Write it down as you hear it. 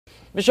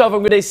Michelle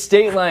from Good Day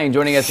State Line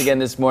joining us again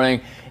this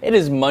morning. It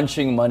is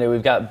Munching Monday.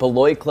 We've got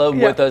Beloit Club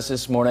with us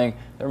this morning.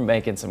 They're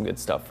making some good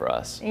stuff for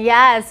us.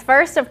 Yes,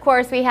 first of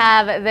course we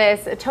have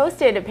this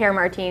toasted pear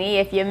martini.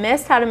 If you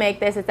missed how to make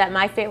this, it's at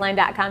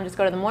mystateline.com. Just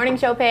go to the morning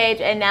show page.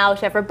 And now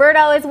Chef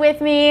Roberto is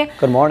with me.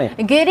 Good morning.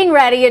 Getting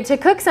ready to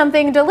cook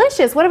something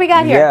delicious. What do we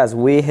got here? Yes,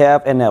 we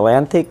have an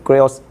Atlantic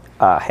grilled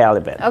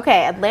halibut.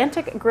 Okay,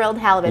 Atlantic grilled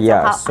halibut.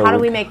 Yes, so how do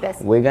we make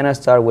this? We're gonna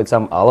start with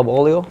some olive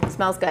oil.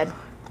 Smells good.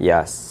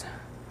 Yes.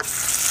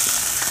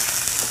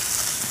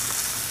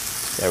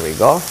 There we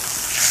go.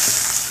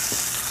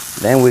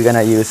 Then we're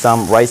gonna use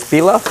some rice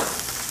pilaf.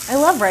 I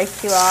love rice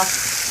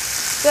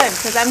pilaf. Good,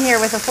 because I'm here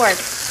with a fork.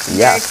 I'm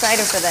very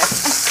excited for this.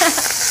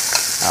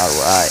 All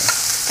right.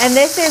 And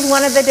this is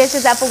one of the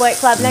dishes at Beloit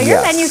Club. Now your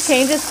menu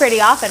changes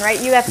pretty often, right?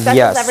 You have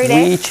specials every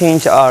day? Yes, we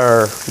change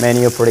our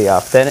menu pretty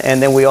often.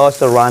 And then we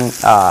also run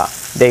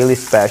daily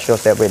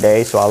specials every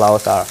day. So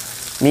allows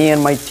me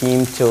and my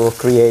team to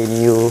create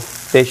new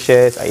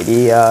dishes,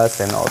 ideas,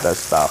 and all that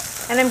stuff.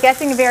 And I'm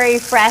guessing very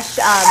fresh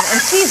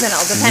and seasonal,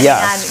 depending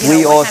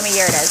on what time of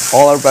year it is.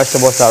 All our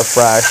vegetables are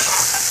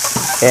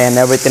fresh, and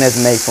everything is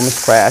made from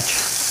scratch.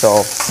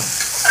 So,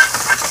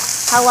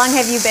 how long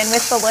have you been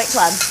with Beloit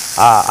Club?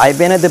 I've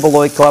been at the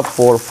Beloit Club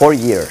for 4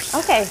 years.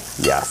 Okay.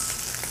 Yes.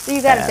 So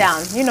you got it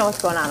down. You know what's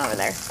going on over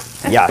there.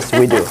 Yes,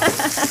 we do.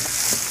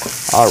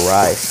 All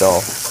right.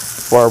 So,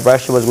 for our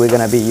vegetables, we're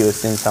gonna be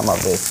using some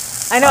of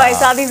this. I know. I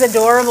saw these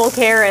adorable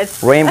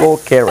carrots. Rainbow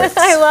carrots.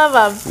 I love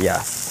them.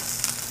 Yes.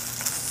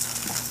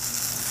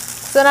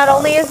 So not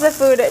only is the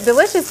food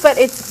delicious, but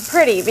it's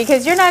pretty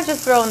because you're not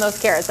just throwing those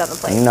carrots on the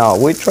plate. No,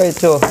 we try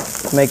to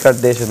make our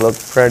dishes look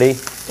pretty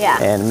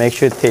and make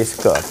sure it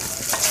tastes good.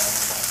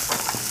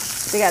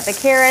 So you got the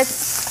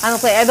carrots on the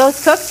plate. Are those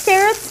cooked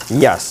carrots?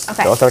 Yes,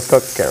 those are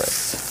cooked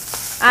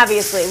carrots.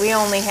 Obviously, we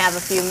only have a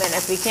few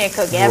minutes. We can't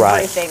cook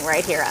everything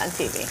right here on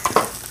TV.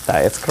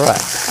 That is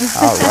correct.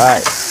 All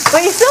right.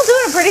 But you're still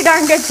doing a pretty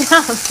darn good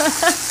job.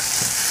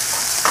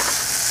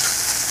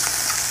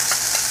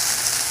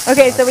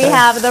 Okay, so we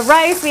have the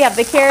rice, we have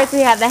the carrots,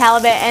 we have the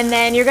halibut, and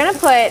then you're going to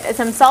put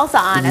some salsa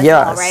on as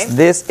well, right? Yes,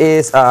 this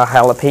is a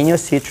jalapeno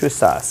citrus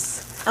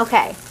sauce.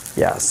 Okay.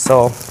 Yeah,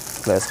 so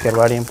let's get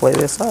ready and plate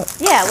this up.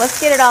 Yeah, let's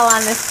get it all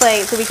on this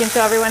plate so we can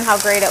show everyone how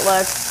great it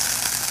looks.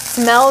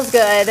 Smells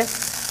good.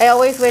 I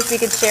always wish we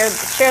could share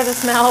the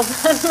smells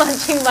on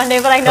Munching Monday,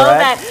 but I know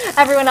that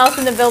everyone else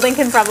in the building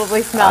can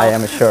probably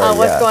smell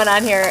what's going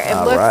on here. It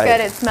looks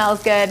good, it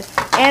smells good,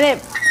 and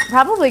it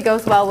probably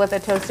goes well with a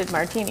toasted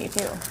martini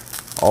too.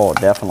 Oh,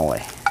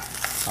 definitely.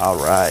 All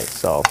right,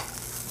 so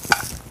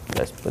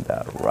let's put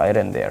that right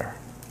in there.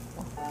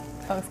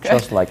 Sounds good.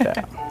 Just like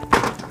that.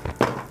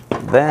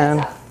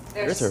 Then,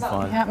 These are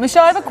fun. Yeah.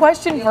 Michelle, I have a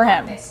question for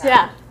him.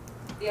 Yeah.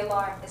 The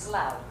alarm is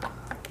loud.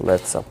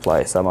 let's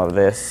apply some of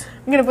this.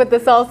 I'm going to put the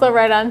salsa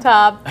right on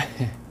top.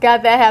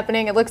 Got that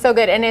happening. It looks so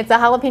good. And it's a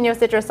jalapeno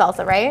citrus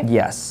salsa, right?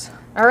 Yes.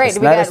 All right. It's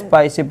not as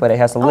spicy, but it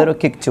has a little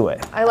kick to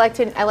it. I like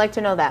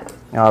to know that.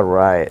 All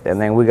right. And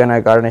then we're going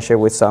to garnish it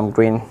with some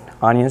green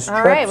onion strips.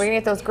 All right. We're going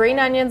to get those green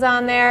onions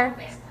on there.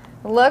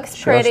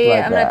 Looks pretty.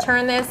 Like I'm going to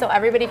turn this so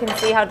everybody can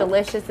see how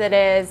delicious it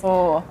is.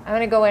 Oh. I'm going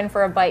to go in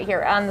for a bite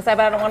here on the side,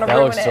 but I don't want to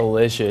ruin it. That looks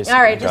delicious.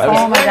 All right. Just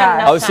oh my God.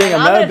 I was saying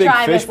I'm not a big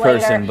fish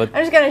person, but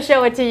I'm just going to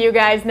show it to you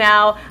guys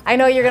now. I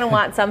know you're going to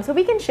want some, so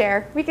we can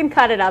share. We can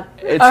cut it up.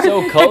 it's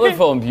so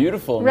colorful and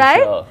beautiful, right?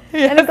 Michelle.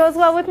 And it goes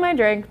well with my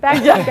drink. Back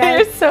to you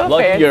guys. You're so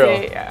Lucky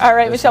fancy. girl. All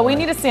right, Michelle, we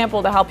need a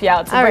sample to help you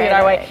out, so bring it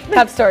our way.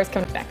 Top Stories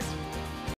coming next.